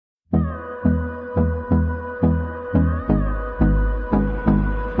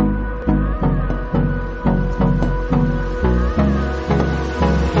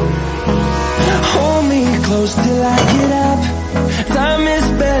close till I get up. Time is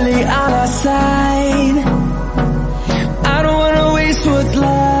barely on our side. I don't wanna waste what's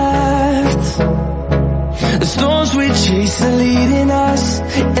left. The storms we chase are leading us,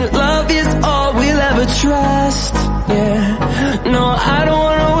 and love is all we'll ever trust. Yeah, no, I don't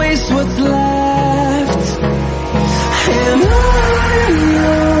wanna waste what's left. And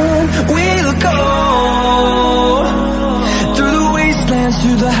on we'll go, through the wastelands,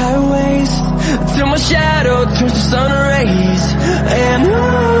 through the highways, till my shadow turns to sun rays. And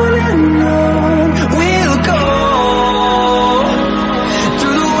on we'll go,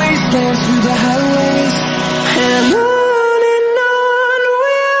 through the wastelands, through the highways, and on we'll go.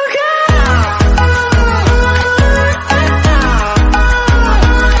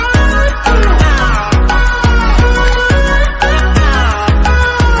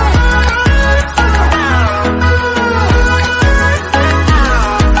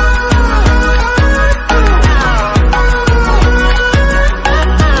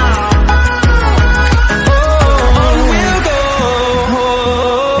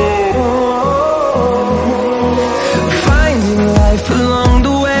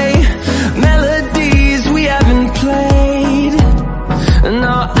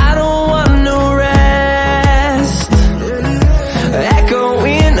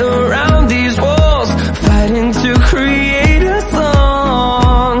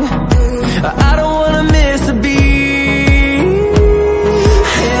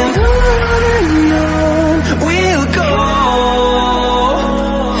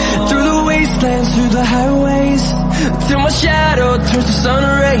 Through the highways, till my shadow turns to sun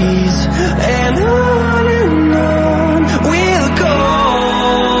rays. And on we'll go,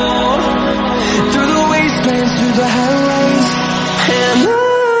 through the wastelands, through the highways, and on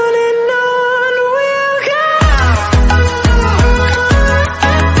we'll go.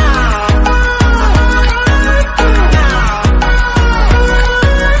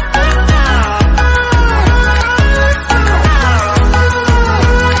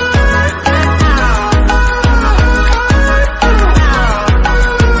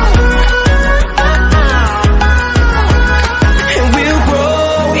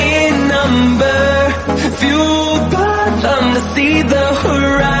 See the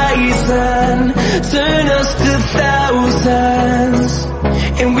horizon, turn us to thousands,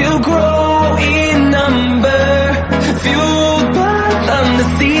 and we'll grow in number, fueled by them to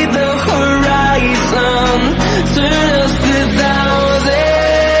see the horizon, turn us to thousands.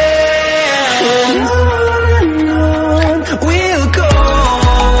 And on we'll go,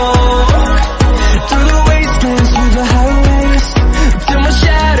 through the wastelands, through the highways, till my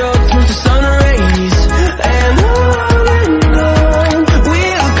shadow turns to sun rays. And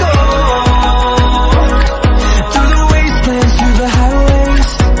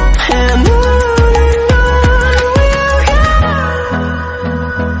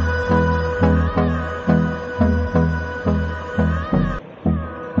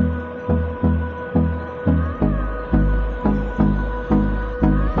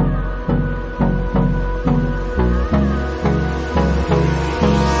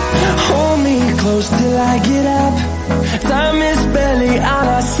close till I get up. Time is barely on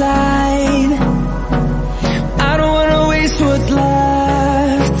our side. I don't wanna waste what's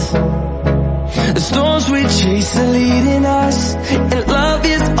left. The storms we chase are leading us, and love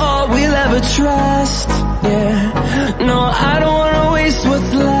is all we'll ever trust. Yeah, no, I don't wanna waste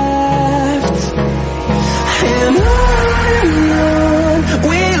what's left. And on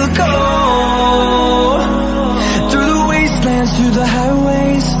we'll go, through the wastelands, through the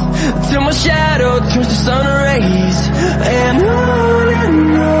highways, till my shadow turns to sun rays. And on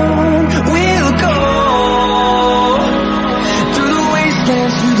we'll go, through the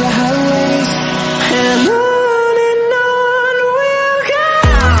wastelands, through the highways, and on we'll go.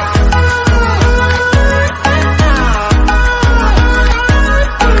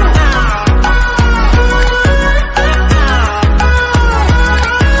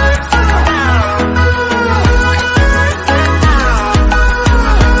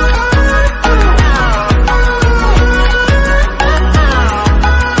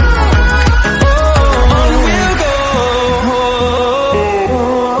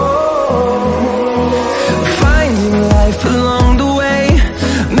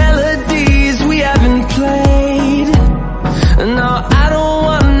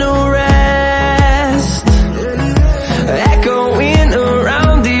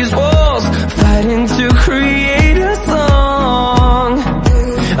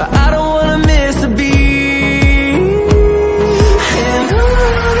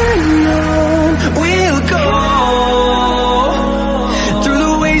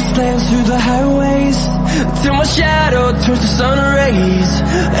 shadow turns to sun rays,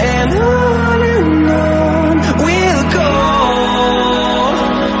 and on